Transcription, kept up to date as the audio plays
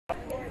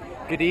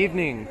Good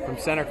evening from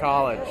Centre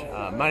College.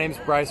 My name is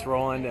Bryce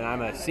Rowland and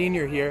I'm a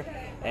senior here,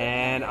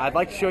 and I'd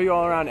like to show you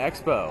all around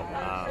Expo.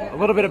 A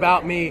little bit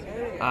about me: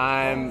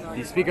 I'm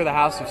the Speaker of the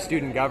House of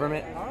Student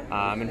Government.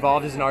 I'm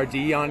involved as an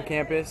RD on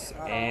campus,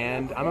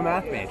 and I'm a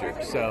math major.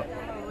 So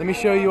let me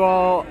show you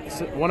all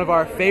one of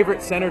our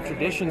favorite Centre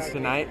traditions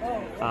tonight.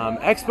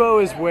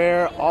 Expo is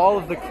where all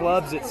of the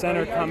clubs at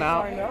Centre come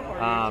out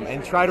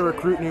and try to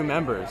recruit new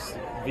members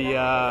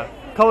via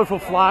colorful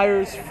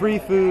flyers, free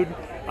food,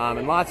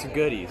 and lots of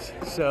goodies.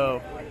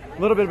 So a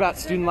little bit about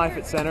student life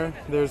at Centre.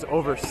 There's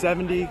over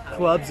 70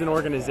 clubs and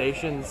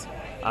organizations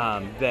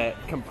that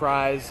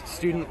comprise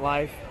student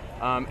life,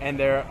 and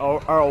there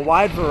are a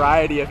wide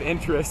variety of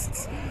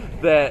interests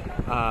that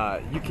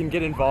you can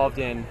get involved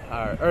in,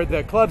 or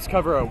the clubs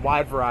cover a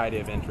wide variety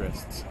of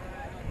interests.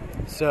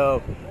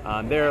 So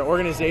there are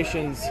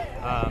organizations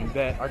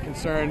that are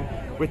concerned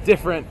with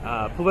different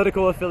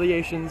political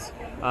affiliations,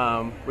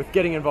 with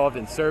getting involved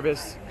in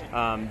service.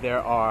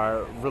 There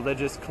are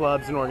religious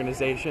clubs and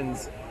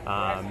organizations.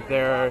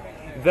 There are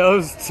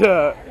those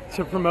to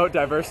promote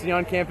diversity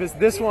on campus.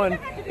 This one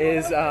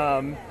is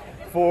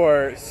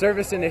for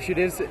service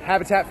initiatives,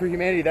 Habitat for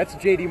Humanity. That's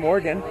J.D.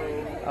 Morgan.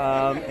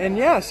 And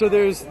yeah, so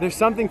there's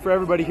something for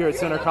everybody here at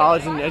Centre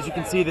College, and as you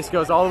can see, this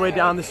goes all the way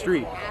down the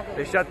street.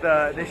 They shut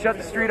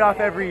the street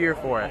off every year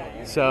for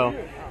it. So,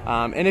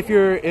 and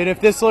if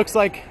this looks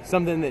like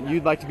something that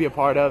you'd like to be a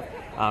part of,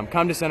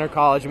 come to Centre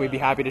College, and we'd be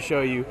happy to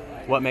show you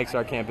what makes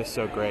our campus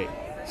so great.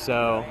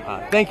 So,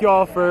 thank you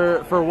all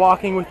for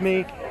walking with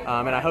me,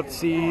 and I hope to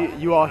see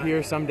you all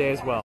here someday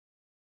as well.